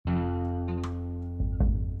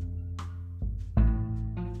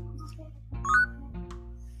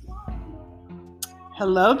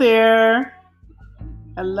Hello there.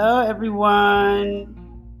 Hello, everyone.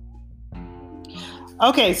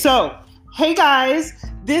 Okay, so, hey guys,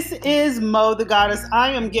 this is Mo the Goddess. I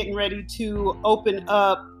am getting ready to open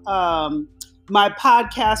up my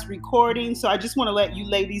podcast recording. So I just want to let you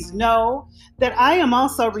ladies know that I am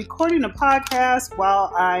also recording a podcast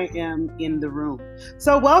while I am in the room.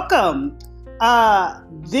 So welcome.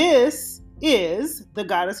 This is the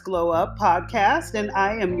Goddess Glow Up podcast, and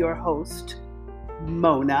I am your host,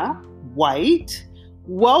 Mona White.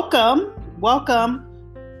 Welcome.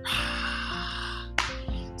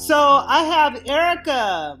 So I have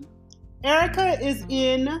Erica. Erica is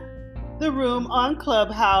in the room on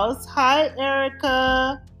Clubhouse. Hi,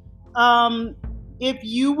 Erica. If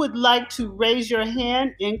you would like to raise your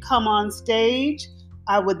hand and come on stage,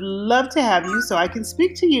 I would love to have you so I can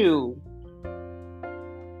speak to you.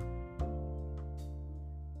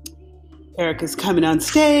 Erica's coming on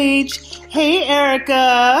stage. Hey,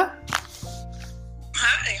 Erica.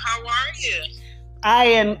 Hi, how are you? I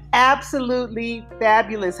am absolutely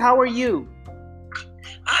fabulous. How are you?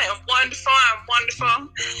 I am wonderful.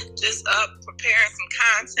 Just up preparing some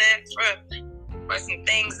content for some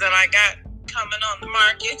things that I got coming on the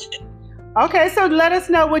market. Okay, so let us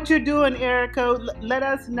know what you're doing, Erica. Let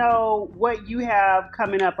us know what you have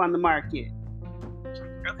coming up on the market.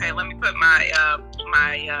 Okay, let me put my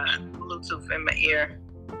Bluetooth in my ear.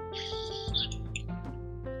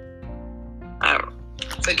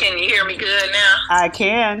 So can you hear me good now? I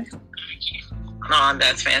can. Oh,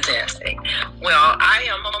 that's fantastic. Well, I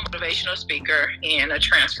am a motivational speaker and a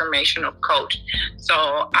transformational coach.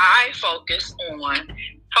 So I focus on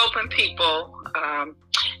helping people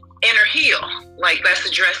inner heal. Like, let's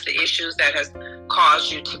address the issues that has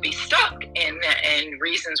caused you to be stuck and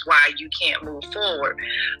reasons why you can't move forward.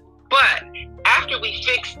 But after we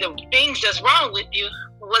fix the things that's wrong with you,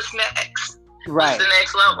 what's next? Right. What's the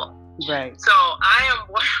next level? Right. So I am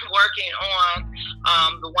working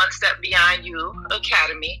on the One Step Beyond You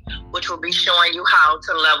Academy, which will be showing you how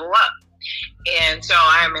to level up. And so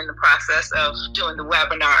I am in the process of doing the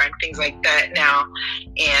webinar and things like that now.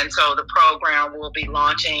 And so the program will be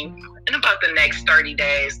launching in about the next 30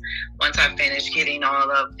 days once I finish getting all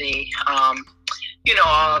of the,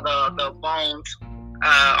 all the bones,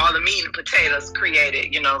 all the meat and potatoes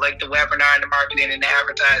created, like the webinar and the marketing and the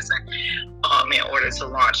advertising, in order to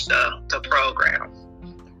launch the program.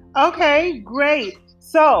 Okay, great.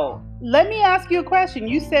 So let me ask you a question.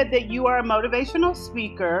 You said that you are a motivational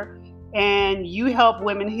speaker and you help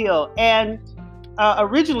women heal. And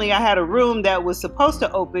originally I had a room that was supposed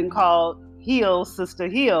to open called Heal Sister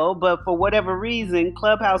Heal, but for whatever reason,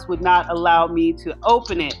 Clubhouse would not allow me to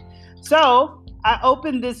open it. So I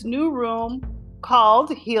opened this new room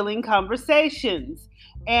called Healing Conversations.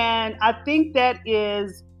 And I think that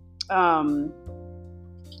is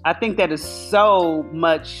so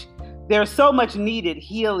much, there's so much needed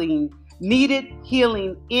healing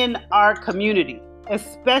in our community,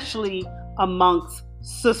 especially amongst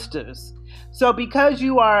sisters. So because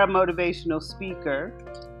you are a motivational speaker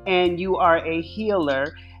and you are a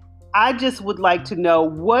healer, I just would like to know,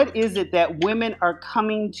 what is it that women are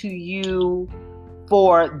coming to you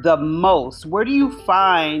for the most? Where do you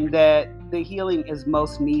find that the healing is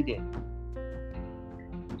most needed?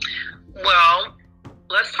 Well,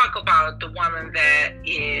 let's talk about the woman that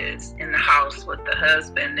is in the house with the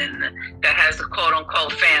husband and that has a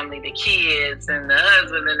quote-unquote family, the kids and the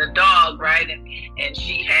husband and the dog, right? And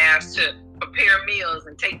she has to prepare meals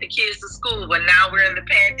and take the kids to school. But now we're in the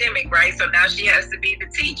pandemic, right? So now she has to be the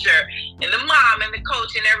teacher and the mom and the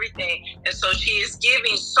coach and everything. And so she is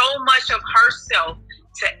giving so much of herself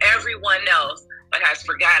to everyone else, but has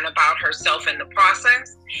forgotten about herself in the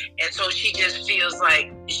process. And so she just feels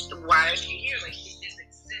like, why is she here? Like, she's just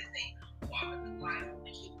existing, walking the life.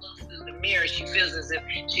 When she looks through the mirror, she feels as if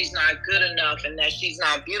she's not good enough and that she's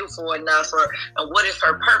not beautiful enough, and what is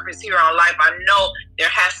her purpose here on life? I know there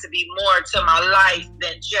has to be more to my life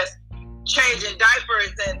than just changing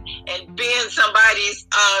diapers and being somebody's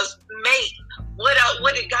mate.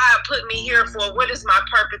 What did God put me here for? What is my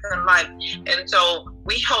purpose in life? And so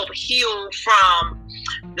we help heal from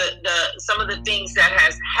some of the things that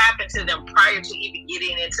has happened to them prior to even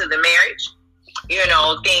getting into the marriage.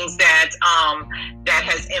 Things that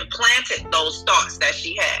has implanted those thoughts that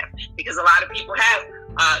she had. Because a lot of people have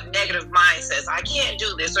negative mindsets. I can't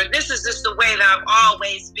do this, or this is just the way that I've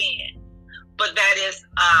always been. But that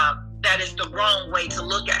is the wrong way to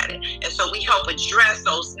look at it. And so we help address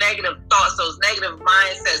those negative thoughts, those negative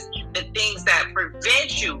mindsets, the things that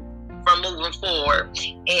prevent you from moving forward.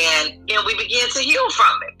 And we begin to heal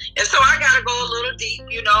from it. And so I got to go a little deep.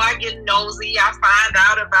 I get nosy. I find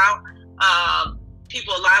out about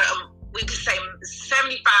people, a lot of, we could say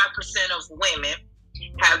 75% of women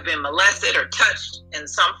have been molested or touched in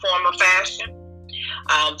some form or fashion,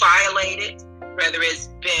 violated, whether it's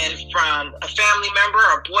been from a family member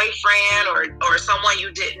or boyfriend or someone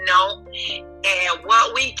you didn't know. And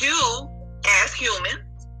what we do as humans,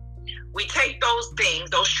 we take those things,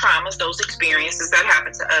 those traumas, those experiences that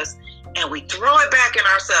happen to us, and we throw it back in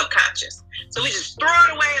our subconscious. So we just throw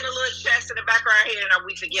it away in the little chest in the back of our head, and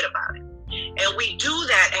we forget about it. And we do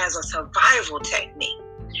that as a survival technique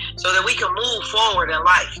so that we can move forward in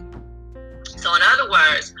life. So in other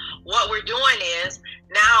words, what we're doing is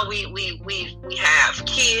now we have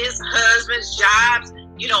kids, husbands, jobs,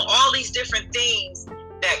 all these different things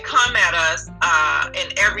that come at us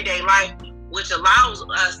in everyday life, which allows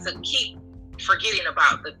us to keep forgetting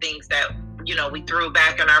about the things that, we threw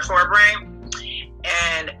back in our forebrain.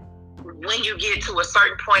 And when you get to a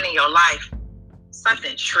certain point in your life,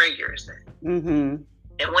 something triggers it. Mm-hmm.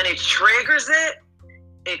 And when it triggers it,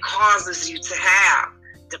 it causes you to have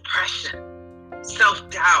depression,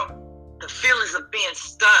 self-doubt, the feelings of being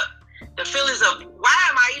stuck, the feelings of, why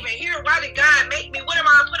am I even here? Why did God make me? What am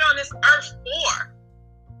I put on this earth for?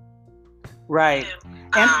 Right.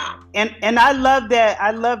 And I love that.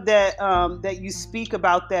 I love that that you speak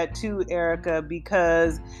about that too, Erica,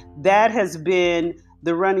 because that has been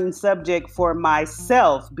the running subject for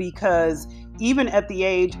myself, because even at the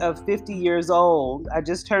age of 50 years old, I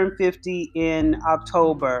just turned 50 in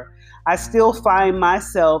October, I still find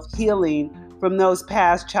myself healing from those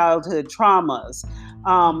past childhood traumas.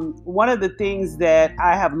 One of the things that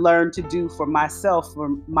I have learned to do for myself, for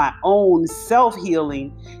my own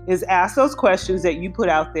self-healing, is ask those questions that you put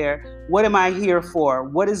out there. What am I here for?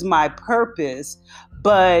 What is my purpose?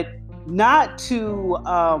 But not to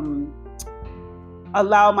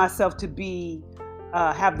allow myself to be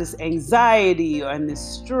have this anxiety and this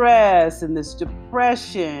stress and this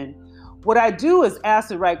depression. What I do is ask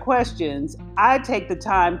the right questions. I take the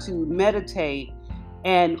time to meditate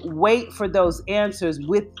and wait for those answers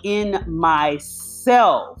within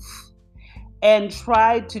myself and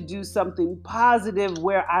try to do something positive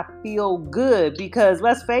where I feel good. Because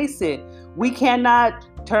let's face it, we cannot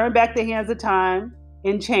turn back the hands of time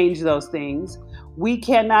and change those things. We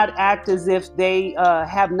cannot act as if they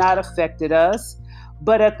have not affected us.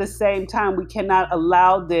 But at the same time, we cannot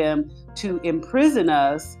allow them to imprison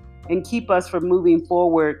us and keep us from moving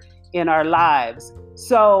forward in our lives.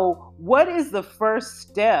 So what is the first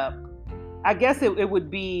step? I guess it would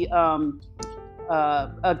be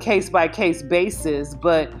a case-by-case basis,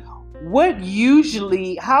 but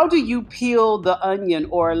how do you peel the onion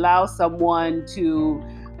or allow someone to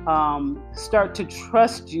start to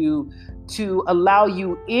trust you, to allow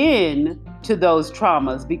you in to those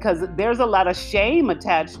traumas? Because there's a lot of shame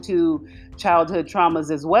attached to childhood traumas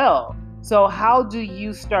as well. So how do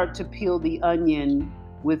you start to peel the onion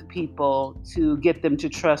with people to get them to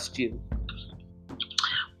trust you?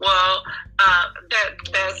 Well,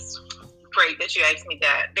 that's great that you asked me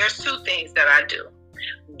that. There's two things that I do.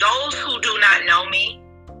 Those who do not know me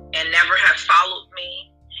and never have followed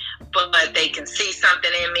me, but they can see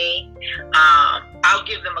something in me, I'll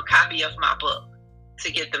give them a copy of my book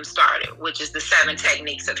to get them started, which is the 7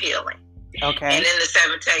 Techniques of Healing. Okay. And in the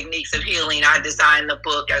 7 Techniques of Healing, I designed the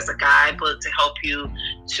book as a guidebook to help you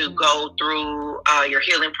to go through your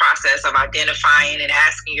healing process of identifying and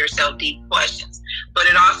asking yourself deep questions. But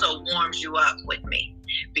it also warms you up with me,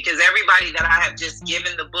 because everybody that I have just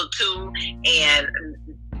given the book to and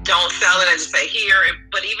don't sell it, I just say here,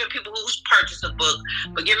 but even people who purchase the book,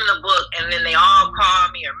 but give them the book, and then they all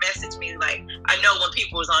call me or message me, like, I know when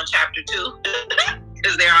people was on chapter 2,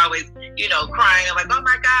 because they're always, crying. I'm like, oh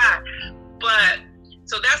my God. But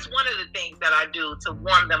so that's one of the things that I do to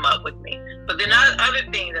warm them up with me. But the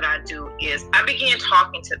other thing that I do is I begin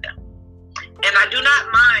talking to them. And I do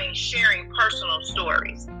not mind sharing personal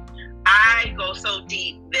stories. I go so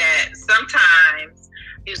deep that sometimes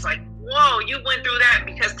it's like, whoa, you went through that?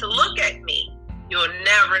 Because to look at me, you'll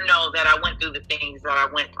never know that I went through the things that I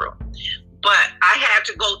went through. But I had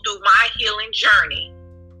to go through my healing journey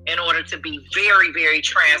in order to be very, very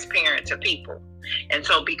transparent to people. And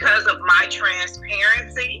so because of my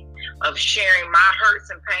transparency of sharing my hurts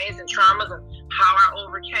and pains and traumas and how I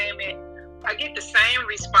overcame it, I get the same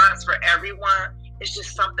response for everyone. It's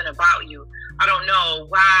just something about you. I don't know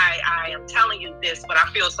why I am telling you this, but I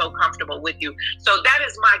feel so comfortable with you. So that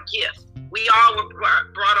is my gift. We all were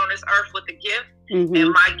brought on this earth with a gift. Mm-hmm.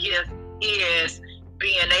 And my gift is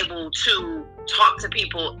being able to talk to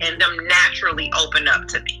people and them naturally open up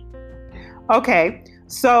to me. Okay.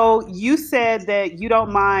 So you said that you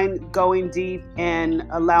don't mind going deep and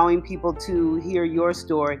allowing people to hear your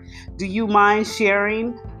story. Do you mind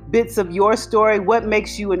sharing bits of your story? What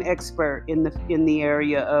makes you an expert in the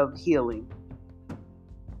area of healing?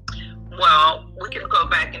 Well, we can go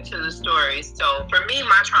back into the story. So for me,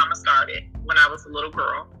 my trauma started when I was a little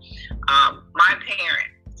girl. My parents,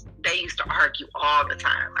 they used to argue all the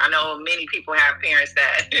time. I know many people have parents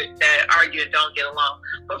that argue and don't get along.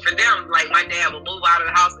 But for them, like my dad would move out of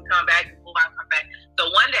the house and come back, and move out and come back. So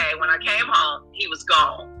one day when I came home, he was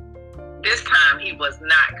gone. This time he was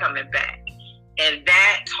not coming back. And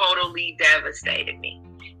that totally devastated me,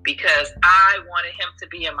 because I wanted him to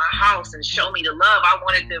be in my house and show me the love. I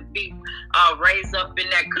wanted to be raised up in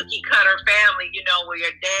that cookie cutter family, where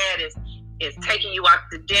your dad is taking you out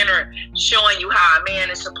to dinner, showing you how a man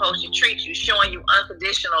is supposed to treat you, showing you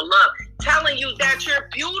unconditional love, telling you that you're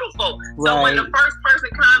beautiful. Right. So when the first person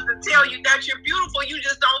comes and tell you that you're beautiful, you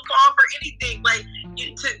just don't fall for anything. Like,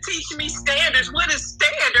 to teach me standards. What is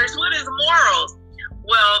standards? What is morals?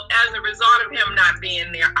 Well, as a result of him not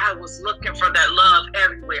being there, I was looking for that love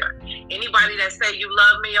everywhere. Anybody that say you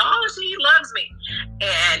love me, oh, she loves me.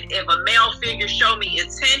 And if a male figure show me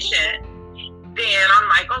attention, then I'm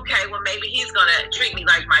like, okay, well, maybe he's going to treat me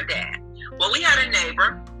like my dad. Well, we had a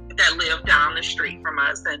neighbor that lived down the street from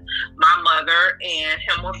us, and my mother and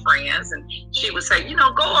him were friends, and she would say,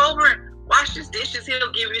 go over and wash his dishes.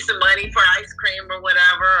 He'll give you some money for ice cream or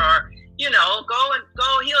whatever, or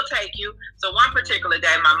go, he'll take you. So one particular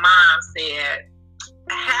day, my mom said,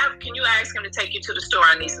 can you ask him to take you to the store?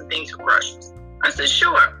 I need some things for groceries. I said,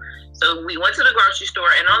 sure. So we went to the grocery store,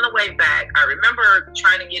 and on the way back, I remember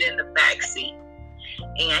trying to get in the back seat.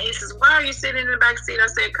 And he says, why are you sitting in the back seat? I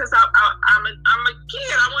said, because I'm a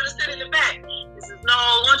kid. I want to sit in the back. He says, no,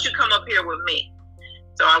 why don't you come up here with me?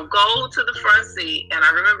 So I go to the front seat, and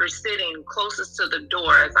I remember sitting closest to the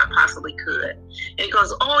door as I possibly could. And he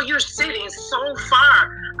goes, oh, you're sitting so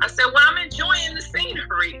far. I said, well, I'm enjoying the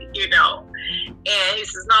scenery, And he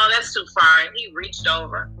says, no, that's too far. And he reached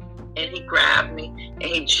over, and he grabbed me, and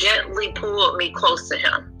he gently pulled me close to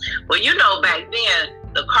him. Well, back then,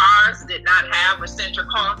 the cars did not have a center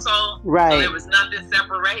console. Right. So there was nothing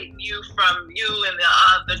separating you from you and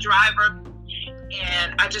the driver.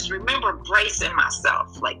 And I just remember bracing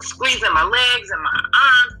myself, like squeezing my legs and my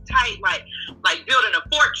arms tight, like building a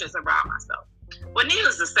fortress around myself. Well,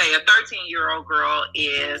 needless to say, a 13-year-old girl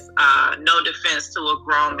is no defense to a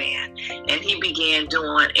grown man. And he began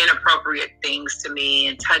doing inappropriate things to me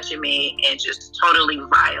and touching me and just totally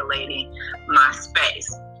violating my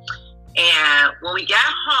space. And when we got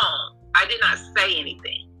home, I did not say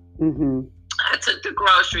anything. Mm-hmm. I took the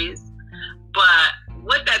groceries, but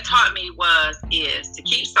what that taught me is to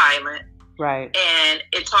keep silent. Right. And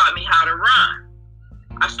it taught me how to run.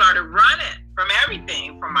 I started running from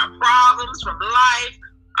everything, from my problems, from life.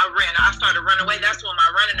 I started running away. That's when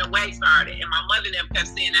my running away started. And my mother and them kept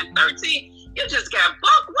saying, at 13, you just got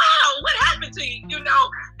buck wild. What happened to you?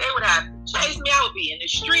 They would have chased me. I would be in the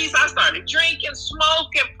streets. I started drinking,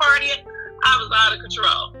 smoking, partying. I was out of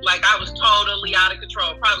control. Like, I was totally out of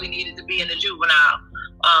control. Probably needed to be in the juvenile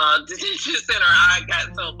detention center. I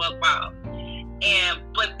got so buck wild.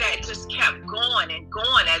 But that just kept going and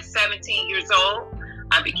going. At 17 years old,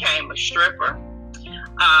 I became a stripper.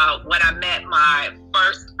 When I met my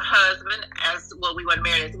first husband, we weren't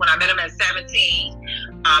married. When I met him at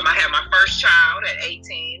 17, I had my first child at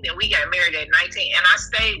 18. Then we got married at 19, and I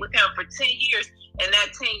stayed with him for 10 years. And that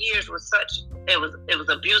 10 years was it was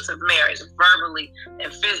abusive marriage, verbally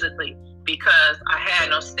and physically, because I had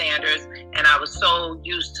no standards, and I was so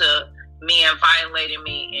used to men violating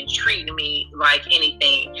me and treating me like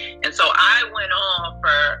anything. And so I went on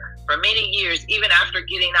for many years, even after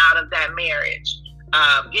getting out of that marriage,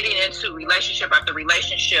 getting into relationship after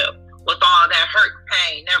relationship with all that hurt and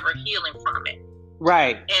pain, never healing from it.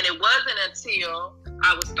 Right. And it wasn't until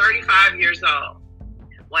I was 35 years old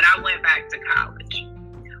when I went back to college.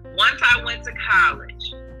 Once I went to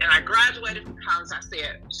college and I graduated from college, I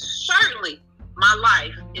said, certainly my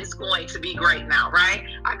life is going to be great now, right?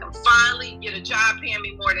 I can finally get a job paying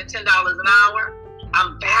me more than $10 an hour.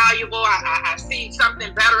 I'm valuable. I see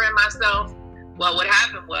something better in myself. Well, what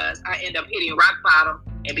happened was I ended up hitting rock bottom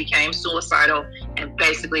and became suicidal and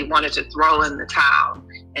basically wanted to throw in the towel.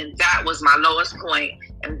 And that was my lowest point.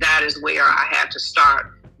 And that is where I had to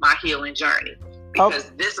start my healing journey.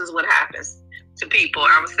 Because this is what happens to people.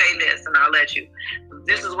 I will say this and I'll let you.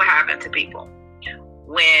 This is what happened to people.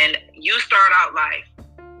 When you start out life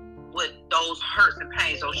with those hurts and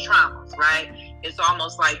pains, those traumas, right? It's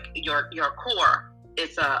almost like your core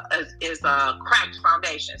is a cracked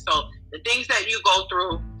foundation. So the things that you go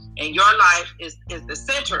through and your life is the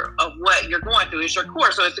center of what you're going through. It's your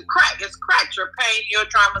core. So it's cracked. Your pain, your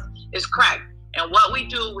traumas is cracked. And what we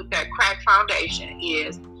do with that cracked foundation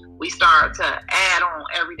is we start to add on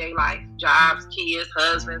everyday life, jobs, kids,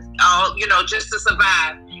 husbands, all, just to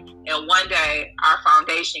survive. And one day our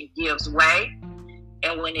foundation gives way.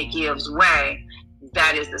 And when it gives way,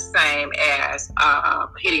 that is the same as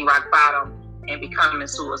hitting rock bottom and becoming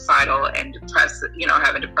suicidal and depressive,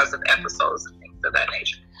 having depressive episodes and things of that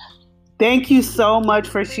nature. Thank you so much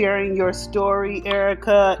for sharing your story,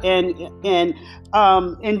 Erica. And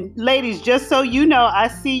ladies, just so you know, I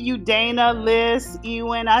see you, Dana, Liz,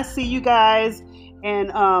 Ewan. I see you guys.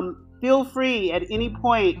 And feel free at any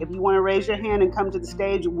point, if you want to raise your hand and come to the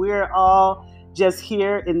stage. We're all just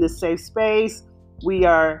here in this safe space. We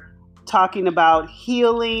are talking about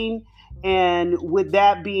healing. And with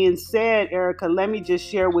that being said, Erica, let me just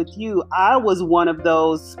share with you, I was one of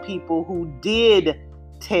those people who did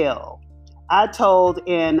tell. I told,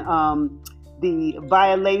 and the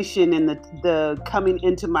violation and the coming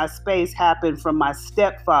into my space happened from my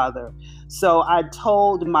stepfather. So I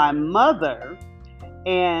told my mother,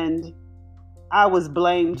 and I was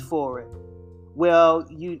blamed for it. Well,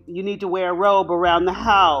 you need to wear a robe around the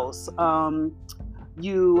house.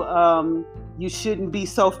 You shouldn't be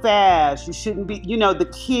so fast. You shouldn't be, the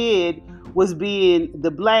kid was being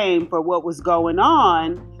the blame for what was going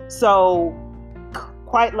on. So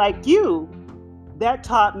quite like you, that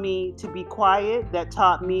taught me to be quiet. That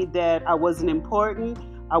taught me that I wasn't important.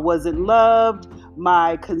 I wasn't loved.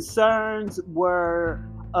 My concerns were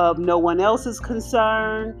of no one else's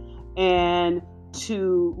concern. And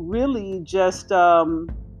to really just kind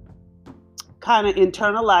of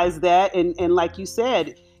internalize that. And like you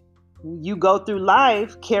said, you go through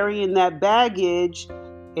life carrying that baggage,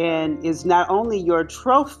 and it's not only your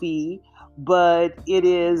trophy, but it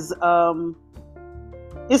is...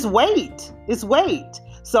 It's weight. It's weight.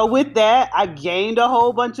 So with that, I gained a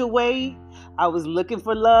whole bunch of weight. I was looking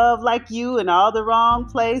for love like you in all the wrong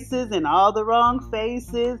places and all the wrong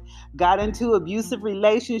faces. Got into abusive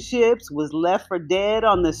relationships, was left for dead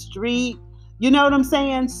on the street. You know what I'm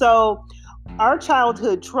saying? So our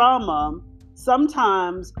childhood trauma,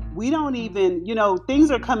 sometimes we don't even, things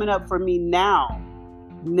are coming up for me now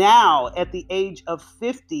at the age of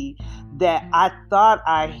 50 that I thought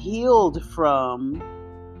I healed from.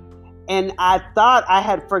 And I thought I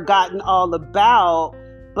had forgotten all about,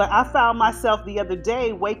 but I found myself the other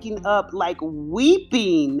day waking up like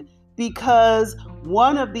weeping because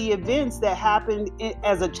one of the events that happened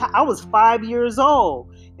as a child, I was 5 years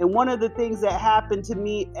old. And one of the things that happened to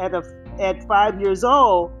me at 5 years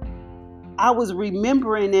old, I was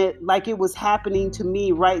remembering it like it was happening to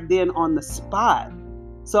me right then on the spot.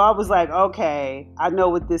 So I was like, okay, I know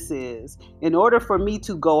what this is. In order for me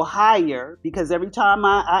to go higher, because every time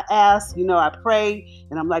I ask, I pray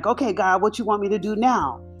and I'm like, okay, God, what you want me to do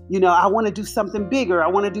now? I want to do something bigger. I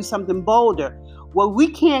want to do something bolder. Well, we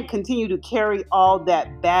can't continue to carry all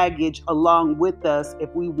that baggage along with us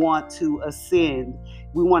if we want to ascend.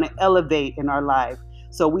 We want to elevate in our life.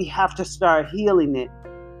 So we have to start healing it.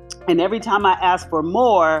 And every time I ask for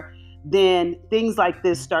more, then things like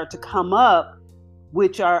this start to come up,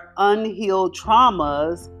 which are unhealed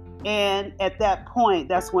traumas. And at that point,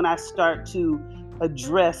 that's when I start to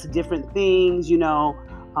address different things,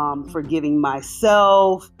 forgiving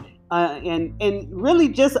myself, and really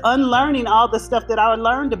just unlearning all the stuff that I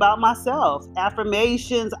learned about myself,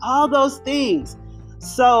 affirmations, all those things.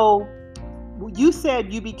 So you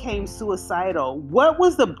said you became suicidal. What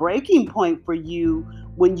was the breaking point for you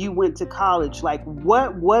when you went to college? Like,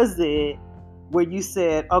 what was it where you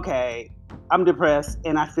said, okay, I'm depressed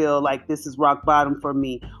and I feel like this is rock bottom for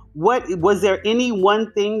me? What was there any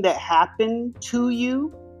one thing that happened to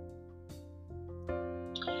you?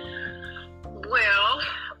 Well,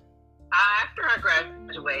 after I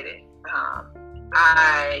graduated,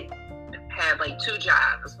 I had like 2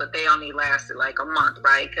 jobs, but they only lasted like a month,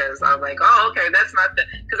 right? Because I was like, oh, okay, that's not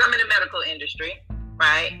because I'm in the medical industry,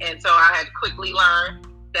 right? And so I had to quickly learn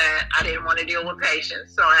that I didn't want to deal with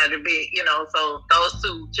patients. So I had to be, so those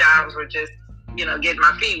 2 jobs were just, getting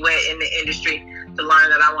my feet wet in the industry to learn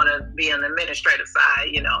that I want to be on the administrative side,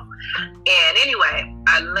 And anyway,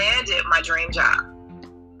 I landed my dream job.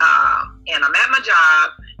 And I'm at my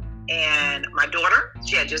job, and my daughter,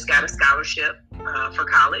 she had just got a scholarship for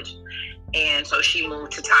college. And so she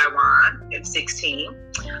moved to Taiwan at 16.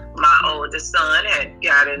 My oldest son had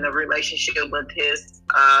got in a relationship with his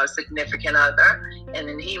significant other, and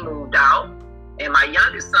then he moved out. And my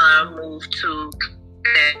youngest son moved to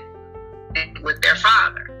with their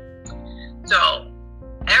father. So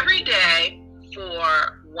every day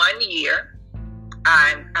for 1 year,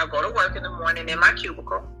 I go to work in the morning in my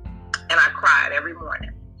cubicle, and I cried every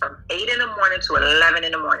morning from 8 in the morning to 11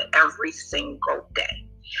 in the morning every single day.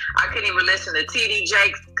 I couldn't even listen to TD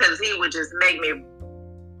Jakes because he would just make me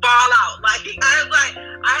fall out. Like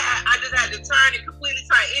I just had to turn and completely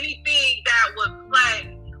turn. Anything that would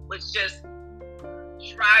play was just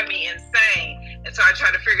drive me insane. And so I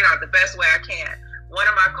tried to figure it out the best way I can. One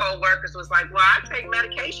of my co-workers was like, well, I take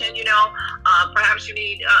medication, perhaps you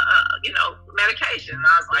need, medication. And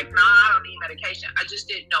I was like, no, I don't need medication. I just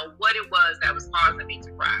didn't know what it was that was causing me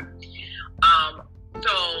to cry.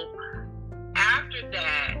 So after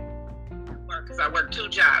that, because I worked 2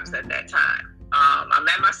 jobs at that time, I'm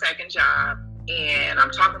at my second job, and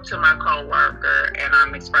I'm talking to my coworker, and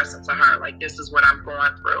I'm expressing to her, like, this is what I'm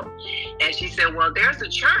going through. And she said, well, there's a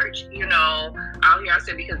church, out here. I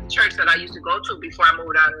said, because the church that I used to go to before I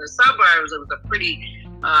moved out in the suburbs, it was a pretty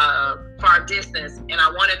far distance, and I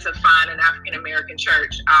wanted to find an African-American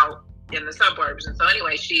church out in the suburbs. And so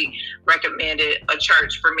anyway, she recommended a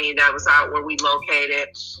church for me that was out where we located.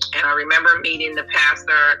 And I remember meeting the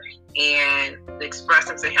pastor and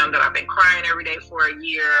expressing to him that I've been crying every day for a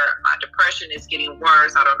year. My depression is getting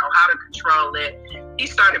worse. I don't know how to control it. He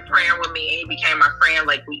started praying with me, and he became my friend.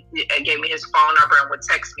 Like, he gave me his phone number and would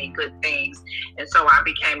text me good things. And so I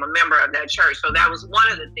became a member of that church. So that was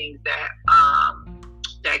one of the things that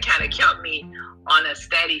that kind of kept me on a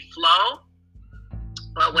steady flow.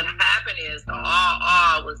 But what happened is the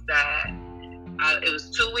all was that it was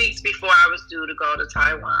 2 weeks before I was due to go to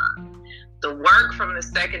Taiwan. The work from the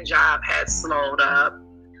second job had slowed up.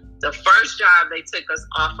 The first job, they took us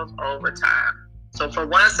off of overtime. So for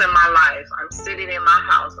once in my life, I'm sitting in my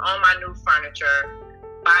house on my new furniture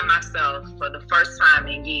by myself for the first time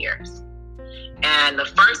in years. And the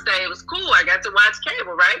first day, it was cool. I got to watch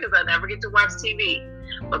cable, right? Because I never get to watch TV.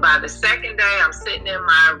 But by the second day, I'm sitting in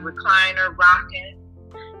my recliner rocking,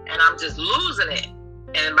 and I'm just losing it.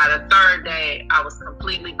 And by the third day, I was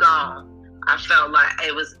completely gone. I felt like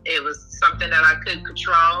it was something that I couldn't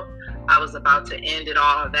control. I was about to end it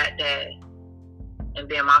all that day. And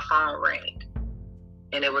then my phone rang.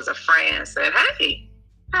 And it was a friend said, hey,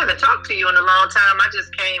 I haven't talked to you in a long time. I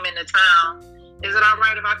just came into town. Is it all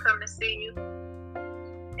right if I come to see you?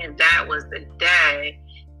 And that was the day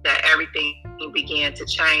that everything began to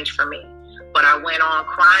change for me. But I went on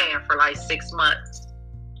crying for like 6 months,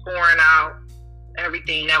 pouring out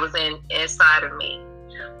everything that was inside of me.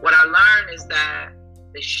 What I learned is that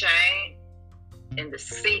the shame and the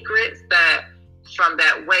secrets that from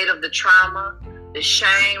that weight of the trauma, the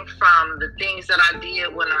shame from the things that I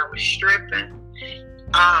did when I was stripping,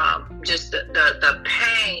 just the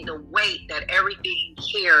pain, the weight that everything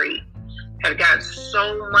carried had got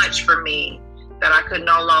so much for me that I could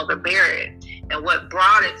no longer bear it. And what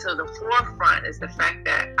brought it to the forefront is the fact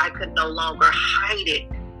that I could no longer hide it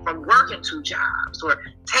from working 2 jobs or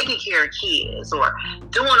taking care of kids or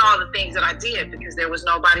doing all the things that I did, because there was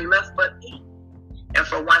nobody left but me. And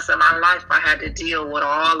for once in my life, I had to deal with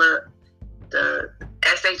all the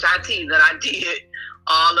SHIT that I did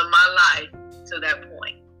all of my life to that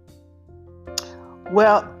point.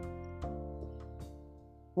 Well,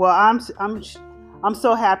 I'm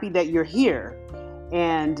so happy that you're here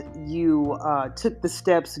and you took the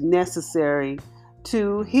steps necessary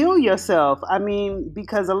to heal yourself. I mean,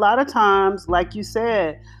 because a lot of times, like you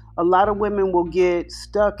said, a lot of women will get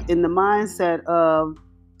stuck in the mindset of,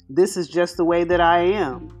 this is just the way that I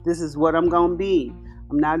am. This is what I'm going to be.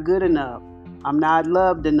 I'm not good enough. I'm not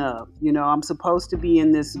loved enough. I'm supposed to be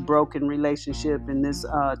in this broken relationship, in this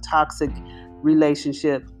toxic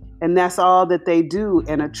relationship. And that's all that they do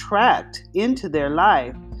and attract into their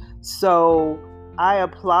life. So I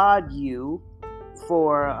applaud you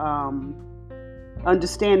for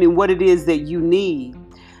understanding what it is that you need.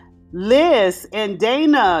 Liz and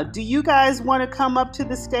Dana, do you guys want to come up to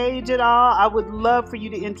the stage at all? I would love for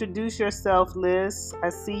you to introduce yourself, Liz. I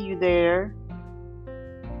see you there.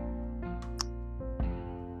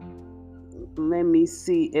 Let me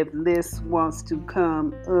see if Liz wants to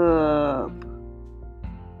come up.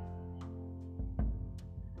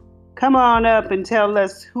 Come on up and tell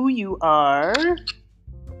us who you are.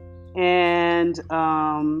 And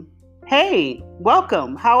hey,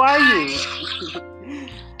 welcome. How are you?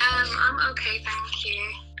 I'm okay, thank you.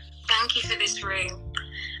 Thank you for this room.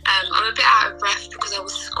 I'm a bit out of breath because I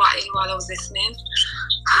was squatting while I was listening.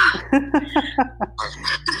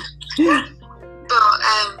 But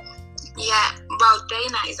yeah, well,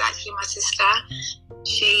 Dana is actually my sister.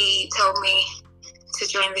 She told me to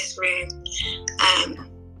join this room.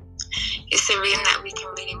 It's a room that we can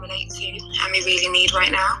really relate to and we really need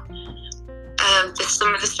right now.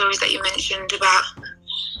 Some of the stories that you mentioned about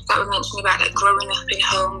that were mentioned about like growing up in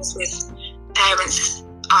homes with parents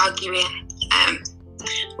arguing.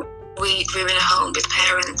 We grew in a home with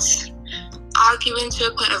parents arguing to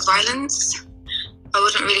a point of violence. I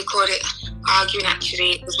wouldn't really call it arguing,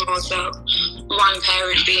 actually. It was more so one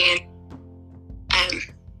parent being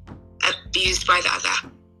abused by the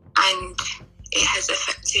other. And it has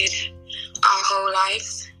affected our whole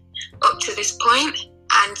lives up to this point,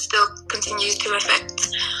 and still continues to affect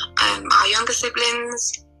our younger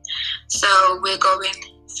siblings. So we're going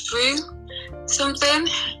through something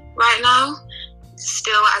right now.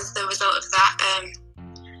 Still, as the result of that,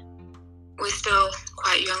 we're still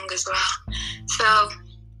quite young as well. So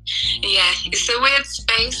yeah, it's a weird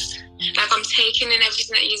space. Like, I'm taking in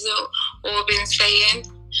everything that you've all been saying,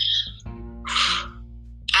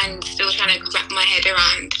 and still trying to wrap my head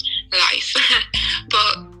around life.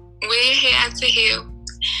 But we're here to heal.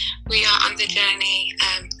 We are on the journey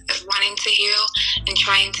of wanting to heal and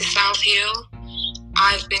trying to self-heal.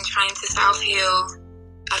 I've been trying to self-heal,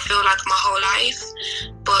 I feel like, my whole life,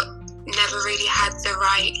 but never really had the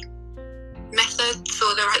right methods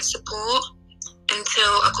or the right support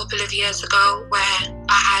until a couple of years ago, where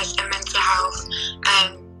I had a mental health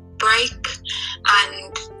break,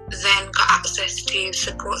 and then got access to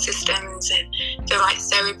support systems and the right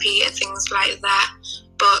therapy and things like that.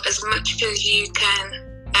 But as much as you can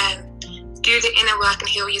do the inner work and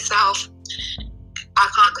heal yourself, I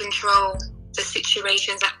can't control the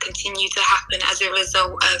situations that continue to happen as a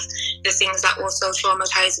result of the things that also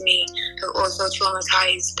traumatize me, have also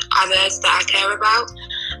traumatized others that I care about.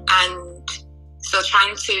 And so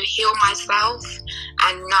trying to heal myself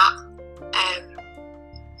and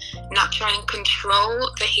not try and control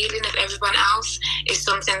the healing of everyone else is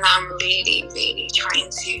something that I'm really, really trying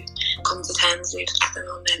to come to terms with at the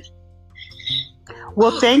moment.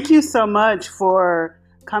 Well, thank you so much for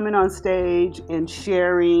coming on stage and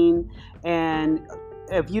sharing. And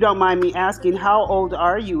if you don't mind me asking, how old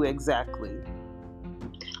are you exactly?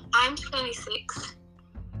 I'm 26.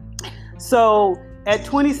 So at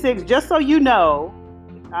 26, just so you know,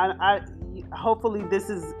 I hopefully this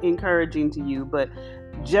is encouraging to you, but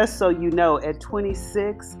just so you know, at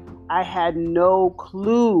 26, I had no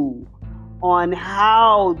clue on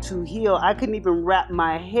how to heal. I couldn't even wrap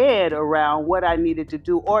my head around what I needed to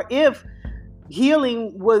do, or if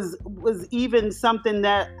healing was even something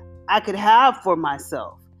that I could have for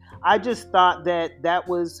myself. I just thought that that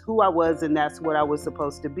was who I was and that's what I was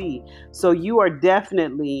supposed to be. So you are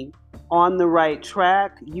definitely on the right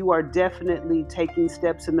track. You are definitely taking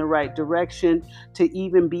steps in the right direction to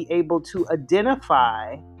even be able to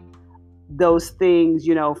identify those things,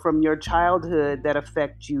 you know, from your childhood that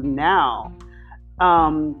affect you now.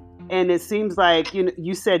 And it seems like, you know,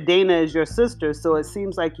 you said Dana is your sister, so it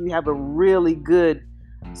seems like you have a really good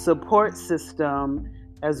support system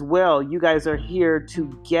as well. You guys are here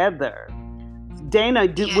together. Dana,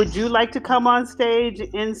 would you like to come on stage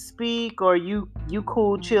and speak, or you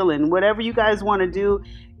cool chilling? Whatever you guys want to do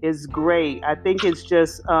is great. I think it's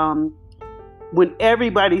just when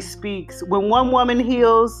everybody speaks, when one woman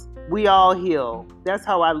heals, we all heal. That's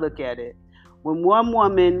how I look at it. When one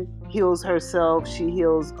woman heals herself, she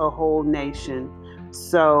heals a whole nation.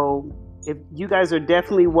 So if you guys are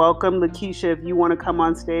definitely welcome. Lakeisha, if you want to come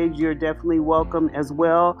on stage, you're definitely welcome as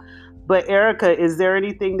well. But Erica, is there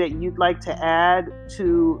anything that you'd like to add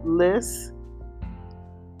to Liz?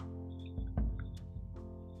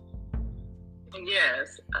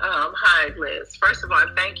 Yes. Hi, Liz. First of all,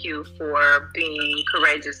 thank you for being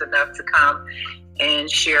courageous enough to come and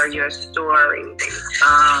share your story.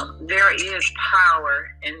 There is power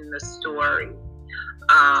in the story.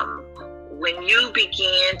 When you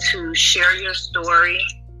begin to share your story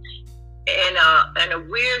in a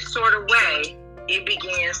weird sort of way, it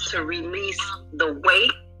begins to release the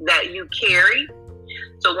weight that you carry.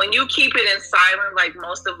 So when you keep it in silence, like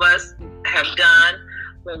most of us have done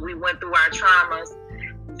when we went through our traumas,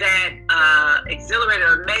 that exhilarated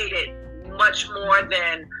or made it much more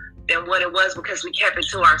than what it was, because we kept it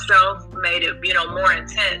to ourselves, made it, more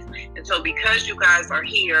intense. And so because you guys are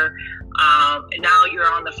here, now you're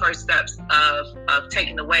on the first steps of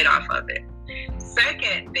taking the weight off of it.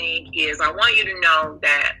 Second thing is, I want you to know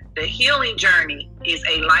that the healing journey is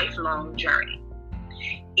a lifelong journey.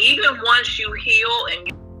 Even once you heal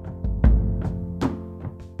and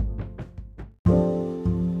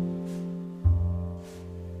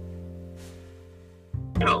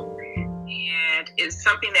it's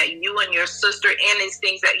something that you and your sister, and it's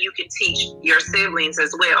things that you can teach your siblings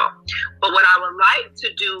as well. But what I would like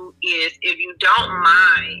to do is, if you don't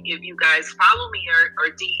mind, if you guys follow me or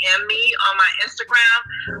DM me on my Instagram,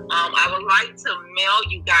 I would like to mail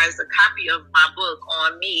you guys a copy of my book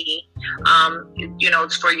on me,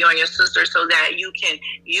 for you and your sister, so that you can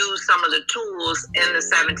use some of the tools in the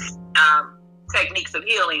 7 techniques of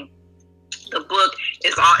healing. The book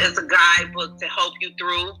is a guidebook to help you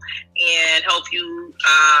through and help you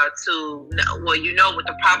to what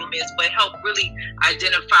the problem is, but help really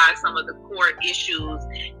identify some of the core issues,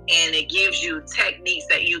 and it gives you techniques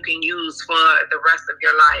that you can use for the rest of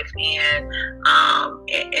your life.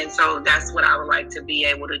 And so that's what I would like to be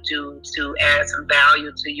able to do to add some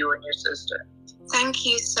value to you and your sister. Thank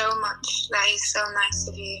you so much. That is so nice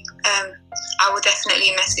of you. I will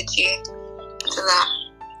definitely message you for that.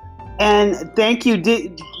 And thank you.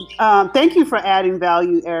 Thank you for adding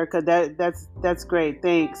value, Erica. That's great.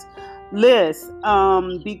 Thanks. Liz,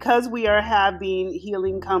 because we are having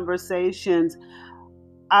healing conversations,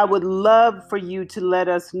 I would love for you to let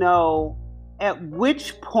us know, at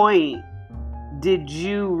which point did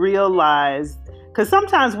you realize, because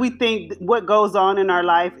sometimes we think what goes on in our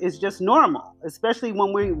life is just normal, especially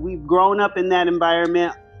when we've grown up in that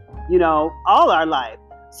environment, all our life.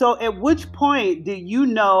 So at which point did you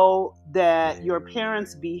know that your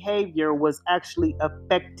parents' behavior was actually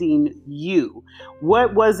affecting you?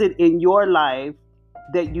 What was it in your life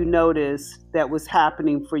that you noticed that was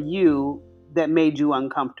happening for you that made you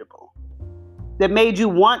uncomfortable, that made you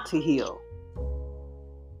want to heal?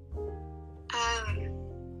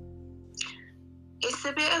 It's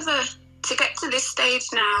a bit of to get to this stage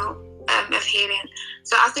now of healing.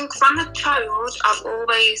 So I think from a child, I've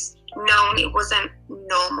always known it wasn't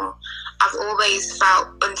normal. I've always felt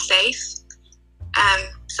unsafe.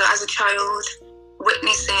 So as a child,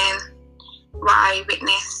 witnessing what I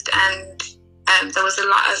witnessed, and there was a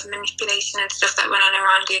lot of manipulation and stuff that went on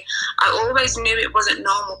around it. I always knew it wasn't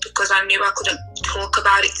normal because I knew I couldn't talk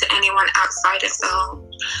about it to anyone outside of the home.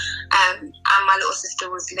 And my little sister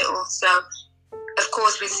was little, so of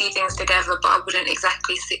course we see things together, but I wouldn't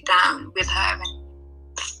exactly sit down with her and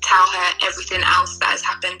tell her everything else that has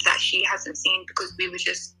happened that she hasn't seen, because we were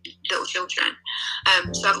just little children.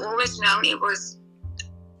 So I've always known it wasn't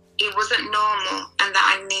normal and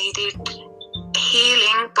that I needed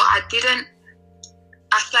healing, but I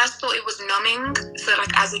first thought it was numbing. So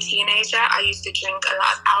like as a teenager, I used to drink a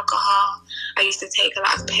lot of alcohol. I used to take a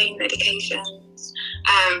lot of pain medications.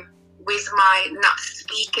 With my not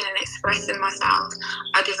speaking and expressing myself,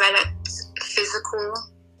 I developed physical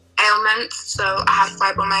ailments. So I have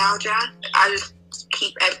fibromyalgia. I used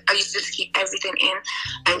to just keep everything in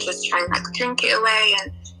and just try and drink it away.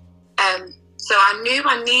 And so I knew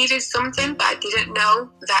I needed something, but I didn't know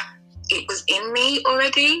that it was in me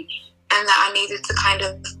already, and that I needed to kind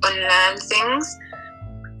of unlearn things.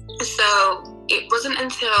 So it wasn't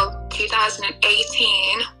until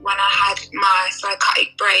 2018 when I had my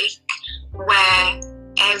psychotic break where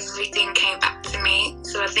everything came back to me.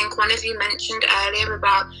 So I think one of you mentioned earlier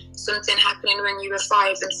about something happening when you were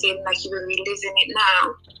 5 and feeling like you were reliving it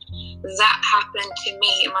now. That happened to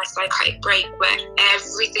me in my psychotic break, where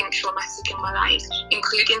everything traumatic in my life,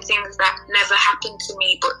 including things that never happened to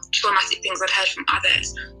me but traumatic things I'd heard from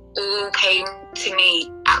others, all came to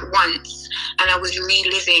me at once, and I was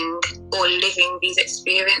reliving or living these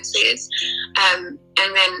experiences. And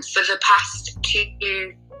then for the past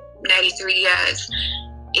nearly 3 years,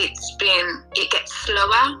 it gets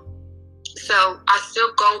slower. So I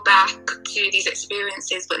still go back to these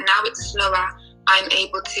experiences, but now it's slower. I'm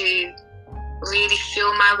able to really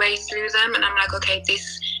feel my way through them, and I'm like, okay,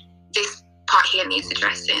 this part here needs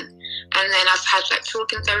addressing. And then I've had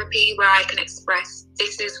talking therapy where I can express,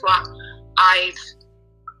 this is what I've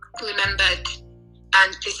remembered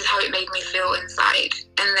and this is how it made me feel inside.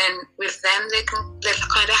 And then with them, they've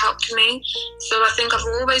kind of helped me. So I think I've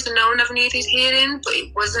always known I've needed healing, but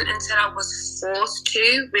it wasn't until I was forced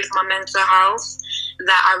to with my mental health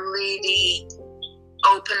that I really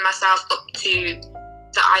opened myself up to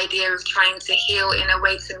the idea of trying to heal in a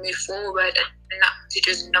way to move forward and not to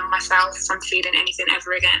just numb myself from feeling anything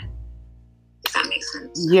ever again. If that makes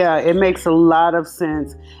sense. Yeah, it makes a lot of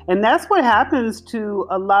sense. And that's what happens to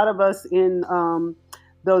a lot of us in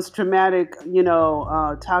those traumatic,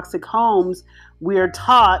 toxic homes. We are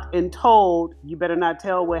taught and told, you better not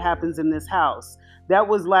tell what happens in this house. That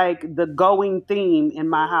was like the going theme in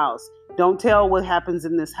my house. Don't tell what happens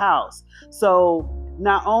in this house. So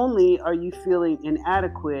not only are you feeling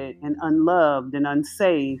inadequate and unloved and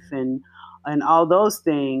unsafe and all those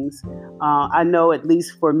things, I know at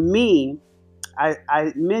least for me,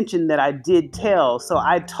 I mentioned that I did tell. So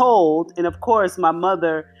I told, and of course my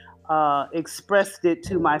mother expressed it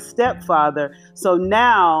to my stepfather. So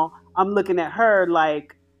now I'm looking at her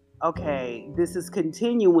like, okay, this is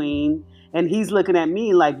continuing. And he's looking at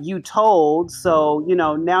me like, you told. So,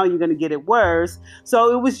 now you're going to get it worse.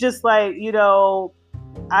 So it was just like,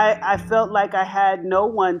 I felt like I had no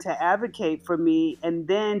one to advocate for me, and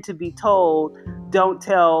then to be told, don't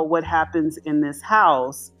tell what happens in this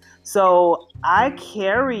house. So I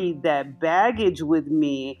carried that baggage with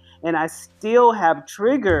me, and I still have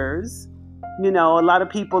triggers. A lot of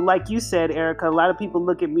people, like you said, Erica, a lot of people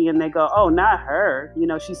look at me and they go, oh, not her.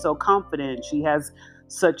 She's so confident. She has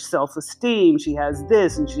such self-esteem. She has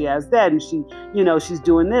this and she has that. And she's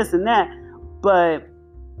doing this and that. But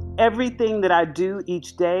everything that I do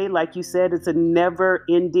each day, like you said, it's a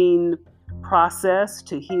never-ending process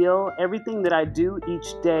to heal. Everything that I do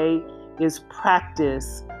each day is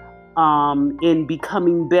practice in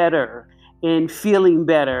becoming better, in feeling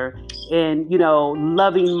better, in,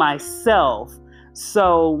 loving myself.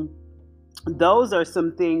 So those are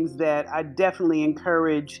some things that I definitely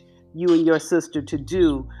encourage you and your sister to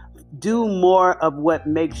do. Do more of what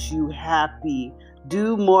makes you happy.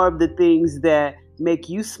 Do more of the things that make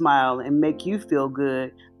you smile and make you feel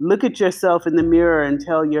good. Look at yourself in the mirror and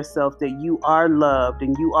tell yourself that you are loved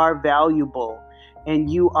and you are valuable and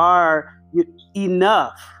you are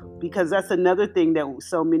enough, because that's another thing that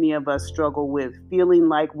so many of us struggle with, feeling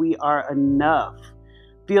like we are enough,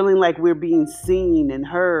 feeling like we're being seen and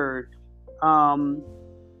heard.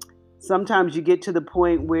 Sometimes you get to the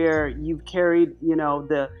point where you've carried,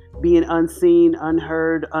 the being unseen,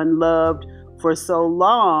 unheard, unloved for so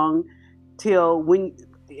long, till when,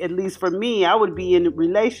 at least for me, I would be in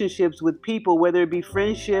relationships with people, whether it be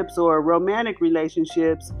friendships or romantic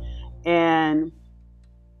relationships, and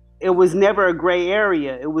it was never a gray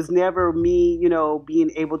area. It was never me,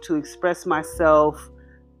 being able to express myself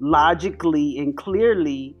logically and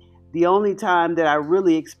clearly. The only time that I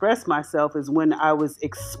really expressed myself is when I was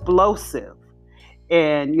explosive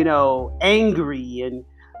and, angry, and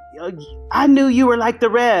I knew you were like the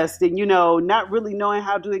rest, and, not really knowing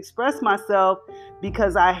how to express myself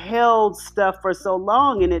because I held stuff for so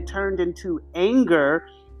long, and it turned into anger,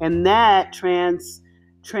 and that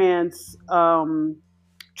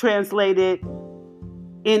translated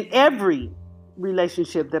in every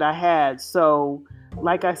relationship that I had. So,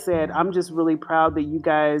 like I said, I'm just really proud that you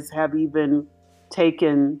guys have even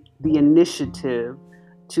taken the initiative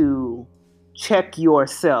to check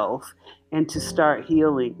yourself and to start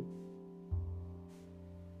healing.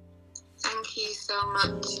 Thank you so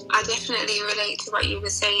much. I definitely relate to what you were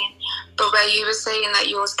saying, but where you were saying that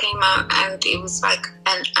yours came out and it was like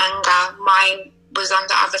an anger, mine was on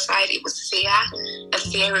the other side. It was a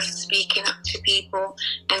fear of speaking up to people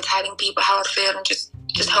and telling people how I feel, and just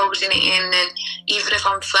holding it in. And even if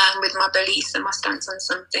I'm firm with my beliefs and my stance on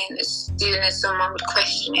something, as soon as someone would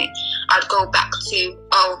question it, I'd go back to,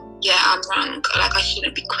 oh yeah, I'm wrong, like I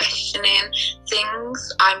shouldn't be questioning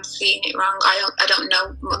things, I'm seeing it wrong, I don't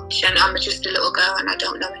know much, and I'm just a little girl and I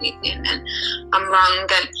don't know anything, and I'm wrong.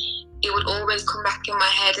 And it would always come back in my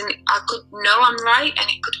head, and I could know I'm right, and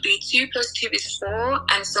it could be 2 + 2 is 4,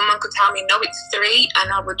 and someone could tell me no, it's 3,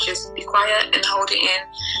 and I would just be quiet and hold it in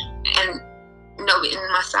and know it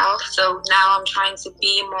in myself. So now I'm trying to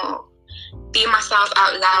be myself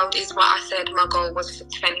out loud, is what I said my goal was for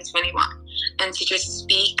 2021, and to just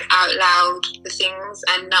speak out loud the things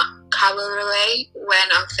and not cower away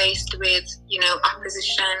when I'm faced with,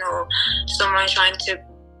 opposition or someone trying to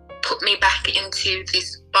put me back into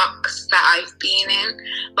this box that I've been in.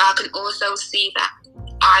 But I can also see that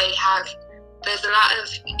there's a lot of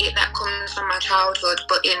it that comes from my childhood,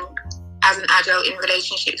 but as an adult in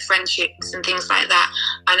relationships, friendships and things like that,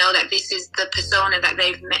 I know that this is the persona that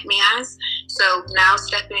they've met me as. So now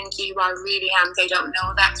stepping into who I really am, they don't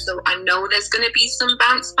know that. So I know there's going to be some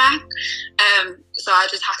bounce back. So I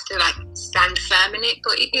just have to stand firm in it.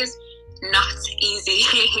 But it is not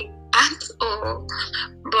easy at all.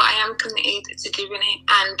 But I am committed to doing it.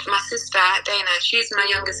 And my sister, Dana, she's my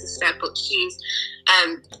younger sister, but she's,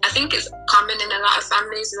 I think it's common in a lot of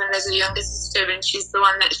families when there's a younger sister and she's the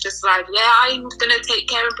one that's just like, yeah, I'm going to take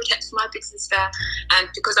care and protect my big sister. And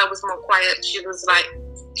because I was more quiet, she was like,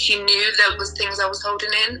 she knew there was things I was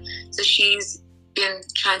holding in. So she's been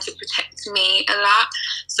trying to protect me a lot.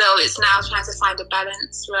 So it's now trying to find a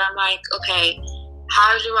balance where I'm like, okay,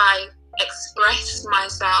 how do I express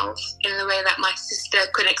myself in the way that my sister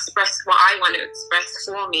could express what I want to express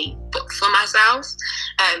for me, but for myself,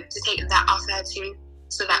 to take that off her too,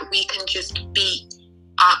 so that we can just be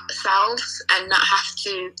ourselves and not have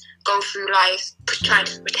to go through life trying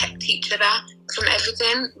to protect each other from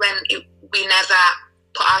everything when we never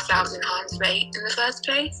put ourselves in harm's way in the first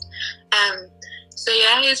place. So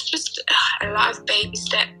yeah, it's just a lot of baby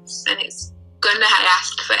steps, and it's gonna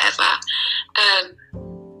last forever.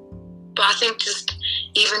 But I think just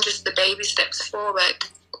the baby steps forward,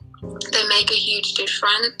 they make a huge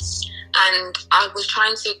difference. And I was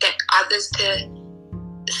trying to get others to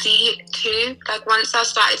see it too. Like, once I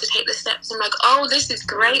started to take the steps, I'm like, oh, this is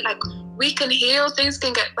great. Like, we can heal, things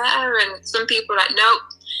can get better. And some people are like, nope,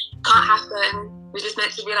 can't happen. We're just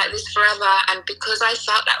meant to be like this forever. And because I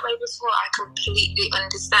felt that way before, I completely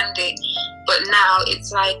understand it. But now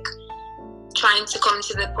it's like trying to come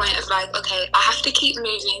to the point of like, okay, I have to keep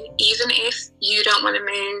moving, even if you don't want to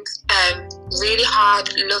move. Really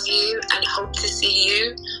hard, love you, and hope to see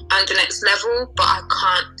you on the next level, but I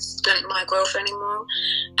can't stunt my growth anymore.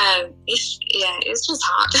 It's just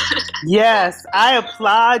hard. Yes, I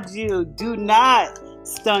applaud you. Do not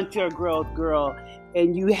stunt your growth, girl.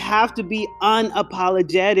 And you have to be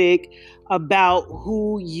unapologetic about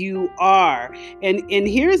who you are. And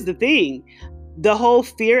here's the thing, the whole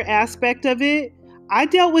fear aspect of it, I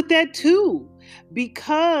dealt with that too.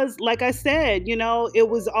 Because, like I said, it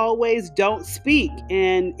was always don't speak.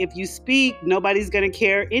 And if you speak, nobody's going to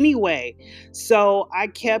care anyway. So I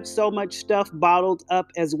kept so much stuff bottled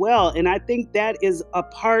up as well. And I think that is a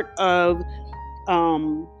part of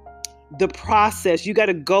the process. You got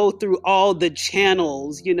to go through all the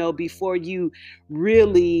channels, before you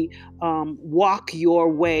really walk your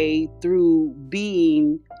way through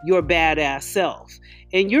being your badass self.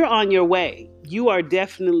 And you're on your way. You are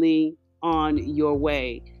definitely on your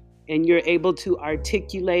way, and you're able to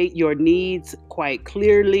articulate your needs quite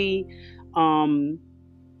clearly. And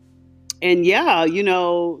yeah,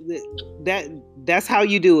 that's how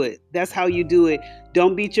you do it. That's how you do it.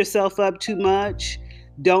 Don't beat yourself up too much.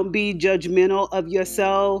 Don't be judgmental of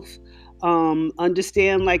yourself.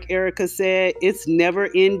 Understand, like Erica said, it's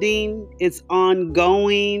never ending. It's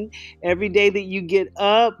ongoing. Every day that you get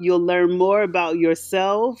up, you'll learn more about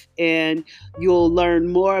yourself, and you'll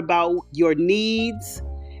learn more about your needs.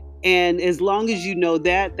 And as long as you know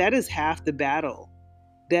that is half the battle.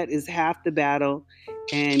 That is half the battle,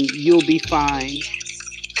 and you'll be fine.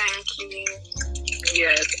 Thank you.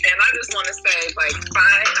 Yes, and I just want to say,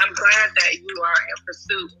 I'm glad that you are in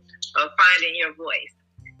pursuit of finding your voice,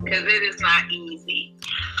 because it is not easy.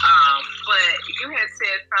 But you had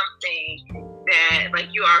said something that, like,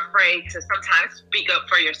 you are afraid to sometimes speak up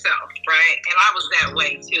for yourself, right? And I was that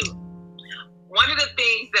way too. One of the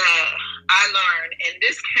things that I learned, and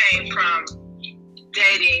this came from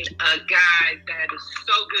dating a guy that is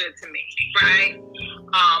so good to me, right?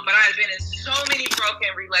 But I've been in so many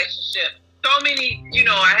broken relationships. So many,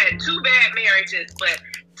 I had 2 bad marriages, but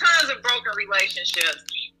tons of broken relationships.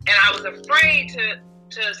 And I was afraid to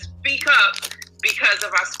speak up, because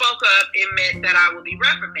if I spoke up, it meant that I would be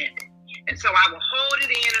reprimanded. And so I would hold it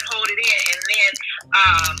in. And then,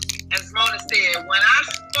 as Mona said, when I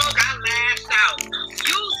spoke, I lashed out.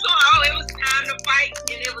 You saw it was time to fight,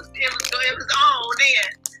 and it was on then.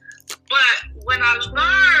 But when I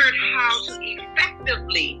learned how to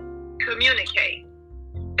effectively communicate,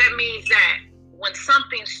 that means that when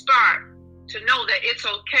something starts, to know that it's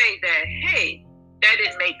okay, that, hey, that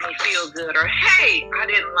didn't make me feel good, or hey, I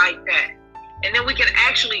didn't like that. And then we can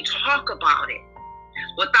actually talk about it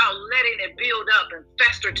without letting it build up and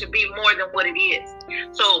fester to be more than what it is.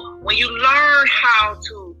 So when you learn how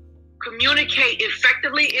to communicate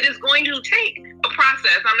effectively, it is going to take a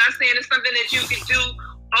process. I'm not saying it's something that you can do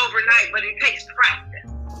overnight, but it takes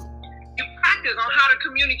practice. You practice on how to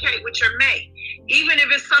communicate with your mate. Even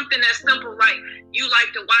if it's something that's simple, like you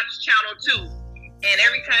like to watch Channel 2, and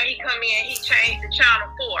every time he come in, he changed to Channel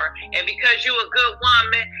 4. And because you're a good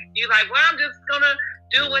woman, you like, well, I'm just going to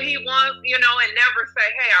do what he wants, and never say,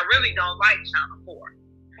 hey, I really don't like Channel 4.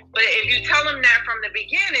 But if you tell him that from the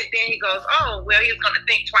beginning, then he goes, oh, well, he's going to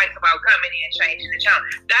think twice about coming in and changing the channel.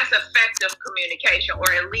 That's effective communication,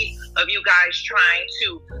 or at least of you guys trying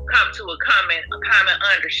to come to a common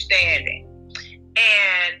understanding.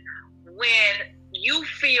 And when you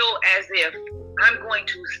feel as if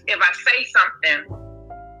if I say something,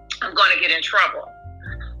 I'm going to get in trouble,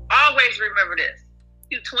 always remember this.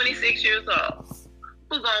 You're 26 years old.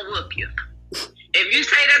 Who's going to whoop you? If you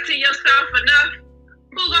say that to yourself enough,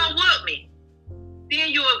 who's going to whoop me? Then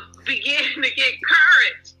you will begin to get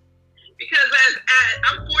courage. Because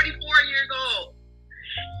I'm 44 years old.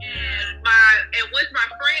 And with my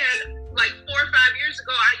friend, like 4 or 5 years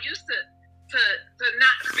ago, I used to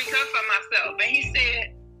not speak up for myself. And he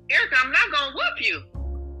said, Erica, I'm not going to whoop you.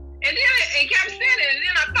 And then he kept saying it, and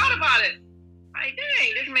then I thought about it. Like,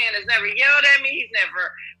 dang, this man has never yelled at me. He's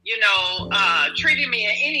never, treated me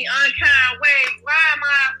in any unkind way. Why am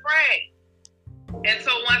I afraid? And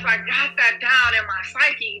so once I got that down in my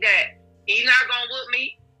psyche that he's not going to whoop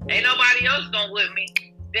me, ain't nobody else going to whoop me,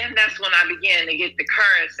 then that's when I began to get the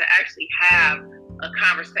courage to actually have a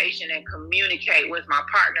conversation and communicate with my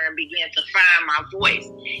partner and begin to find my voice.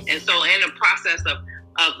 And so in the process of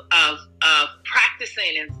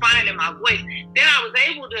practicing and finding my voice, then I was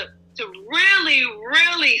able to really,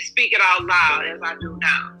 really speak it out loud as I do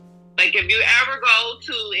now. Like if you ever go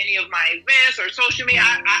to any of my events or social media,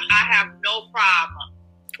 I have no problem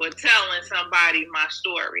with telling somebody my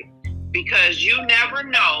story, because you never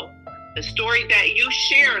know the story that you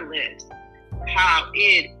share, Liz, how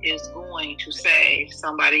it is going to save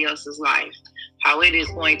somebody else's life, how it is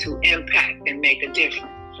going to impact and make a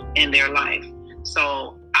difference in their life.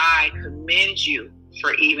 So I commend you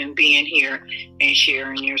for even being here and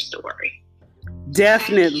sharing your story.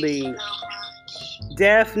 Definitely, Liz.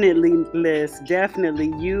 Definitely,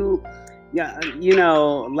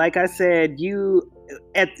 like I said, you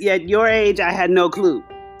at your age, I had no clue.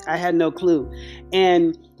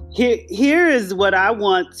 And here is what I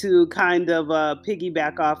want to kind of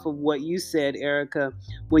piggyback off of what you said, Erica,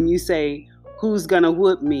 when you say, who's gonna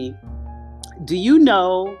whoop me? Do you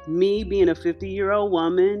know, me being a 50-year-old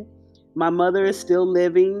woman, my mother is still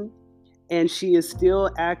living and she is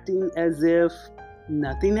still acting as if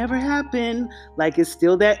nothing ever happened, like it's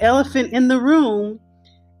still that elephant in the room.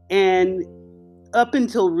 And up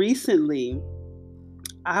until recently,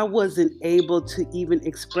 I wasn't able to even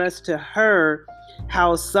express to her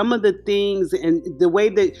how some of the things and the way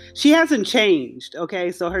that she hasn't changed.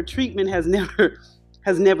 Okay. So her treatment has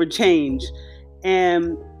never changed.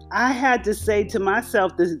 And I had to say to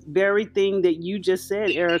myself this very thing that you just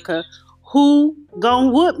said, Erica, who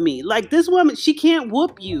gonna whoop me? Like this woman, she can't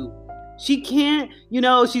whoop you. She can't,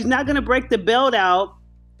 she's not gonna break the belt out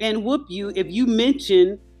and whoop you if you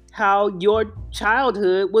mention how your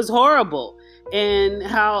childhood was horrible and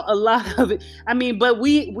how a lot of it, but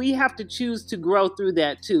we have to choose to grow through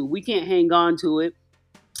that too. We can't hang on to it.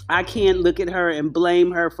 I can't look at her and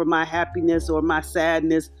blame her for my happiness or my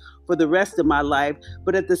sadness for the rest of my life.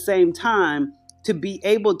 But at the same time, to be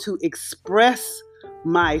able to express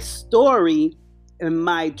my story and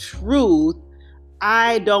my truth,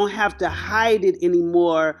 I don't have to hide it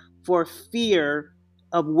anymore for fear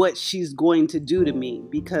of what she's going to do to me,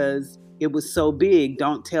 because it was so big.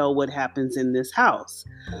 Don't tell what happens in this house.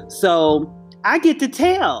 So I get to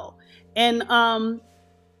tell. And,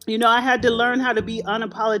 I had to learn how to be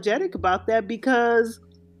unapologetic about that, because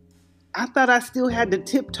I thought I still had to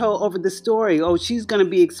tiptoe over the story. Oh, she's going to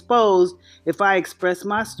be exposed if I express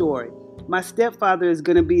my story. My stepfather is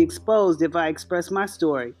going to be exposed if I express my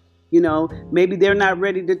story. Maybe they're not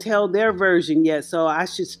ready to tell their version yet, so I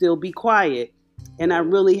should still be quiet. And I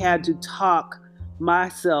really had to talk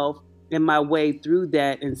myself and my way through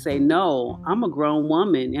that and say, no, I'm a grown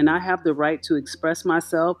woman and I have the right to express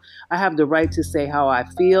myself. I have the right to say how I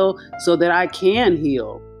feel so that I can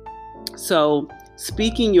heal. So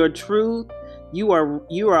speaking your truth, you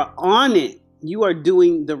are on it. You are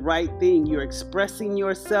doing the right thing. You're expressing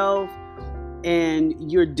yourself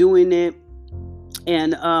and you're doing it.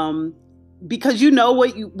 And because you know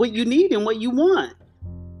what you need and what you want.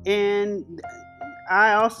 And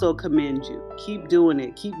I also commend you. Keep doing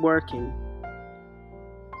it. Keep working.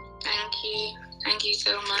 Thank you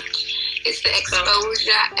so much. It's the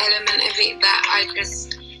exposure element of it that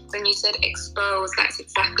when you said expose, that's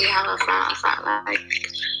exactly how I felt. I felt like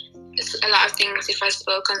a lot of things, if I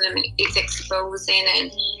spoke on them, it's exposing,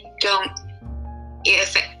 and it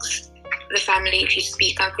affects the family if you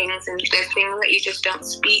speak on things, and there's things that you just don't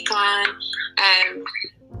speak on.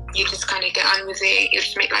 You just kind of get on with it. It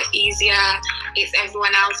just make life easier. It's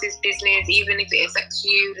everyone else's business, even if it affects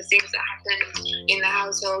you. The things that happened in the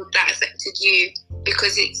household that affected you,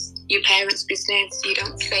 because it's your parents' business. You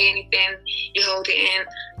don't say anything. You hold it in.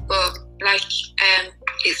 But like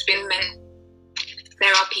it's been meant,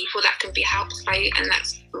 there are people that can be helped by it, and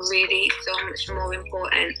that's really so much more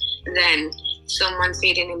important than someone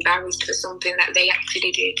feeling embarrassed for something that they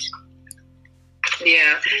actually did.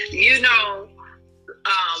 Yeah,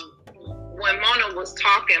 when Mona was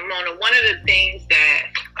talking, one of the things that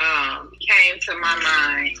came to my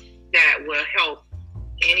mind that will help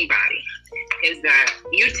anybody is that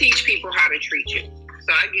you teach people how to treat you.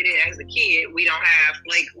 So I get it, as a kid, we have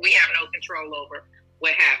no control over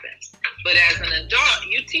what happens. But as an adult,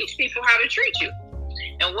 you teach people how to treat you.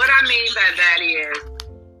 And what I mean by that is,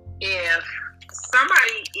 if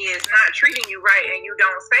somebody is not treating you right and you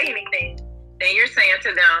don't say anything, then you're saying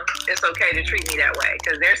to them, it's okay to treat me that way.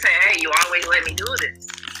 Because they're saying, hey, you always let me do this.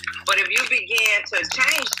 But if you begin to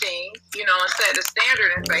change things, you know, and set a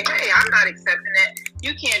standard and say, hey, I'm not accepting that.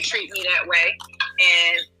 You can't treat me that way.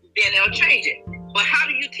 And then they'll change it. But how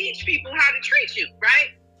do you teach people how to treat you,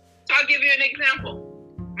 right? So I'll give you an example.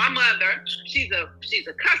 My mother, she's a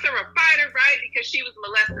cusser, a fighter, right? Because she was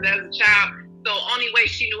molested as a child. So only way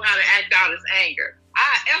she knew how to act out is anger.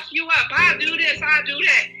 I F you up, I do this, I do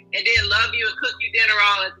that. And then love you and cook you dinner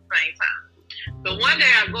all at the same time. So one day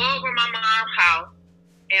I go over my mom's house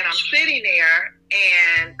and I'm sitting there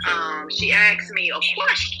and she asked me a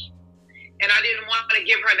question. And I didn't want to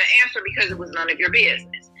give her the answer because it was none of your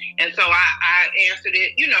business. And so I answered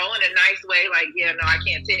it, you know, in a nice way, like, yeah, no, I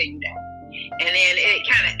can't tell you that. And then it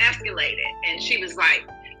kind of escalated. And she was like,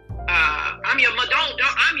 I'm your mother,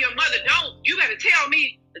 I'm your mother, you better tell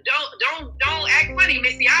me, don't act funny,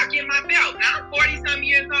 Missy, I'll get my belt. Now I'm 40-some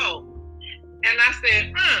years old. And I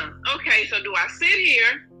said, okay, so do I sit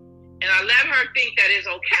here and I let her think that it's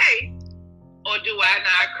okay, or do I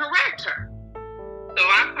not correct her? So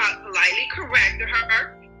I politely corrected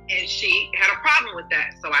her, and she had a problem with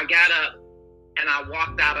that. So I got up and I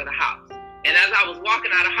walked out of the house. And as I was walking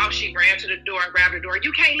out of the house, she ran to the door and grabbed the door.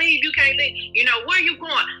 You can't leave. You know, where are you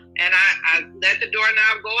going? And I let the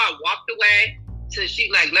doorknob go. I walked away till she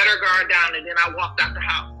like let her guard down, and then I walked out the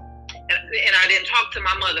house. And I didn't talk to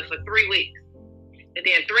my mother for 3 weeks. And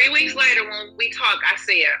then 3 weeks later, when we talked, I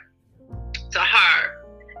said to her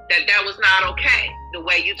that was not okay, the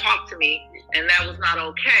way you talked to me, and that was not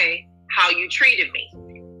okay how you treated me.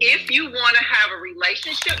 If you want to have a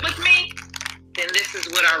relationship with me, then this is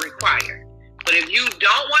what I require. But if you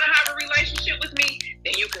don't want to have a relationship with me,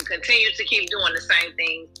 then you can continue to keep doing the same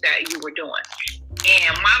things that you were doing.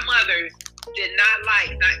 And my mother did not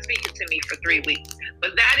like not speaking to me for 3 weeks.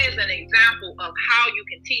 But that is an example of how you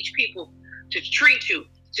can teach people to treat you.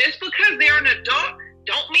 Just because they're an adult,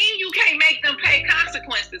 don't mean you can't make them pay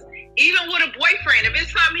consequences. Even with a boyfriend, if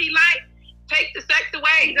it's something he likes, take the sex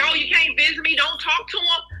away. No, you can't visit me. Don't talk to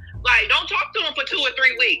him. Like, don't talk to him for 2 or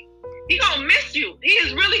 3 weeks. He gonna miss you. He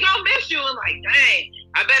is really gonna miss you. And like, dang,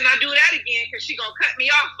 I better not do that again because she gonna cut me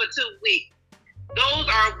off for 2 weeks. Those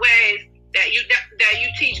are ways that you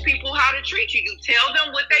teach people how to treat you. You tell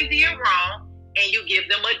them what they did wrong, and you give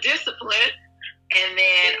them a discipline, and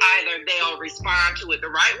then either they'll respond to it the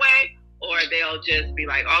right way, or they'll just be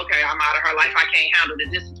like, okay, I'm out of her life. I can't handle the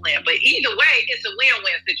discipline. But either way, it's a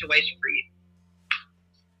win-win situation for you.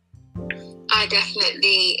 I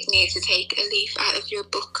definitely need to take a leaf out of your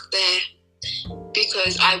book there,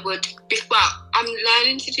 because I'm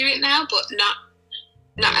learning to do it now, but not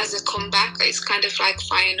as a comeback. It's kind of like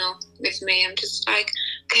final with me. I'm just like,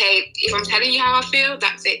 okay, if I'm telling you how I feel,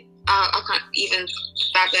 that's it. I can't even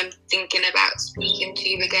fathom thinking about speaking to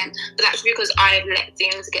you again. But that's because I've let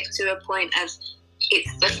things get to a point of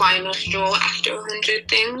it's the final straw after 100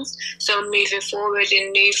 things. So moving forward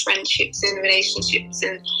in new friendships and relationships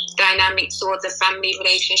and dynamics, or the family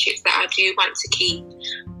relationships that I do want to keep,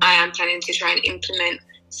 I am planning to try and implement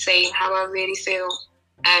saying how I really feel,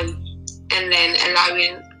 and then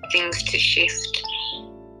allowing things to shift.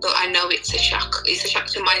 But I know it's a shock. It's a shock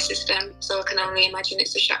to my system, so I can only imagine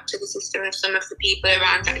it's a shock to the system of some of the people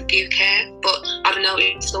around that do care. But I've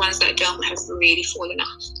noticed the ones that don't have really fallen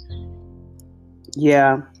off.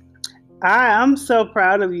 Yeah. I'm so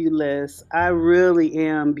proud of you, Liz. I really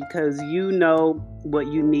am, because you know what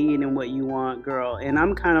you need and what you want, girl. And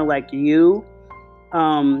I'm kind of like you.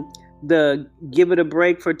 The give it a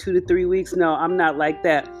break for 2 to 3 weeks. No, I'm not like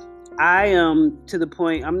that. I am to the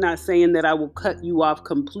point, I'm not saying that I will cut you off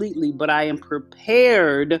completely, but I am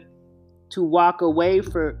prepared to walk away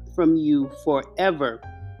from you forever.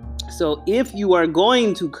 So if you are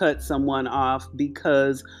going to cut someone off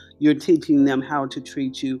because you're teaching them how to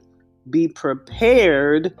treat you, be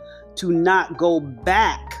prepared to not go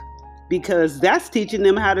back, because that's teaching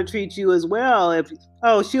them how to treat you as well.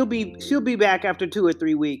 She'll be back after 2 or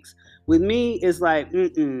 3 weeks. With me, it's like,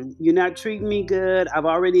 you're not treating me good. I've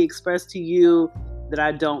already expressed to you that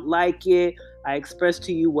I don't like it. I expressed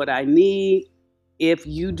to you what I need. If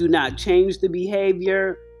you do not change the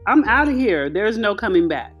behavior, I'm out of here. There's no coming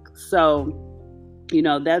back. So,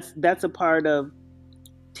 that's a part of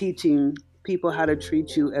teaching people how to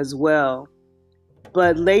treat you as well.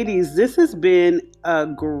 But ladies, this has been a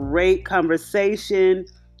great conversation.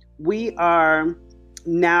 We are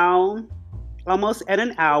now almost at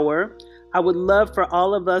an hour. I would love for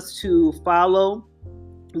all of us to follow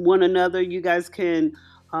one another. You guys can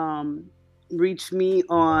reach me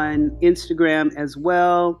on Instagram as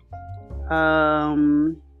well.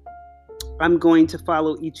 I'm going to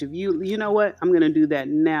follow each of you. You know what? I'm going to do that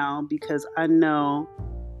now because I know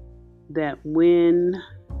that when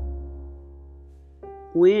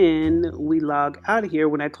we log out of here,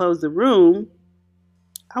 when I close the room,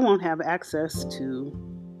 I won't have access to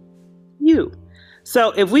you.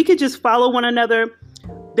 So if we could just follow one another,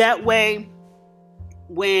 that way,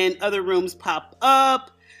 when other rooms pop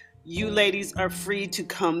up, you ladies are free to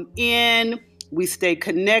come in. We stay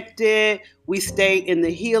connected. We stay in the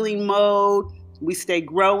healing mode. We stay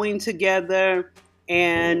growing together.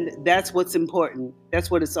 And that's what's important.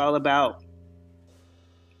 That's what it's all about.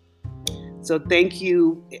 So thank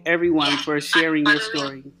you, everyone, for sharing your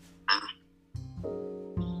story.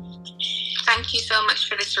 Thank you so much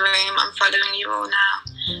for this room. I'm following you all now.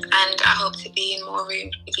 And I hope to be in more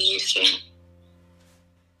rooms with you soon.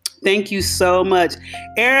 Thank you so much.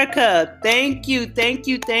 Erica, thank you.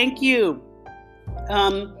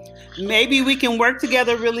 Maybe we can work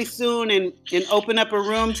together really soon and open up a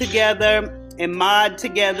room together and mod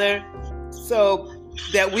together so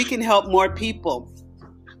that we can help more people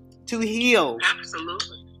to heal.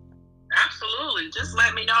 Absolutely. Just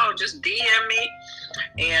let me know. Just DM me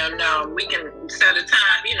and we can set a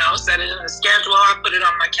time, set it in the schedule. I'll put it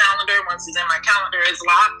on my calendar. Once it's in my calendar, it's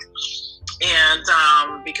locked. And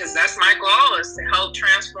because that's my goal, is to help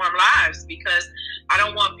transform lives, because I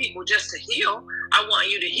don't want people just to heal. I want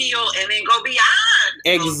you to heal and then go beyond.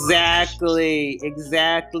 Exactly.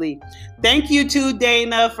 Thank you too,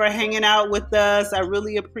 Dana, for hanging out with us. I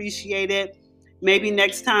really appreciate it. Maybe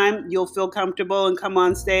next time you'll feel comfortable and come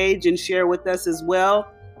on stage and share with us as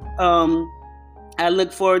well. I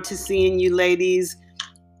look forward to seeing you ladies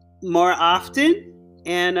more often.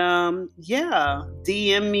 And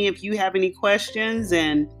DM me if you have any questions,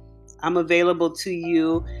 and I'm available to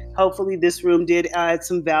you. Hopefully this room did add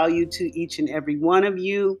some value to each and every one of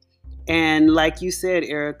you. And like you said,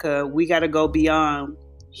 Erica, we got to go beyond.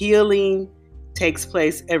 Healing takes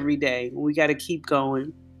place every day. We got to keep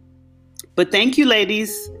going. But thank you,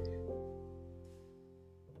 ladies.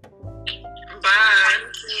 Bye.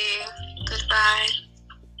 Thank you. Goodbye.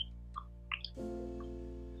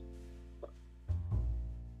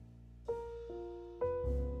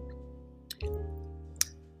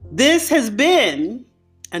 This has been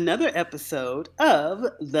another episode of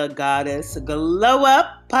the Goddess Glow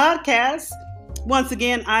Up podcast. Once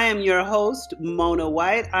again, I am your host, Mona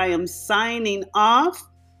White. I am signing off.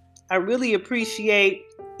 I really appreciate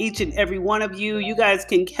each and every one of you. You guys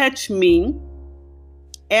can catch me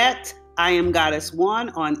at I Am Goddess One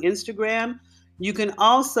on Instagram. You can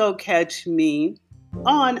also catch me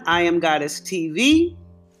on I Am Goddess TV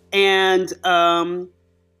and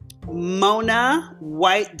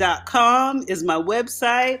MonaWhite.com is my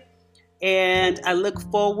website, and I look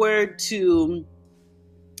forward to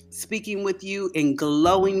speaking with you and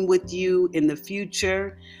glowing with you in the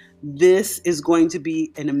future. This is going to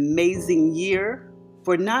be an amazing year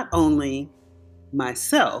for not only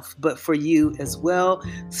myself, but for you as well.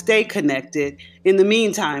 Stay connected. In the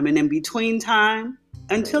meantime and in between time,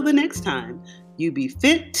 until the next time, you be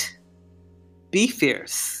fit, be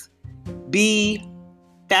fierce, be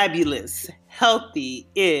fabulous. Healthy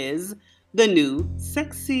is the new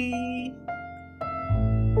sexy.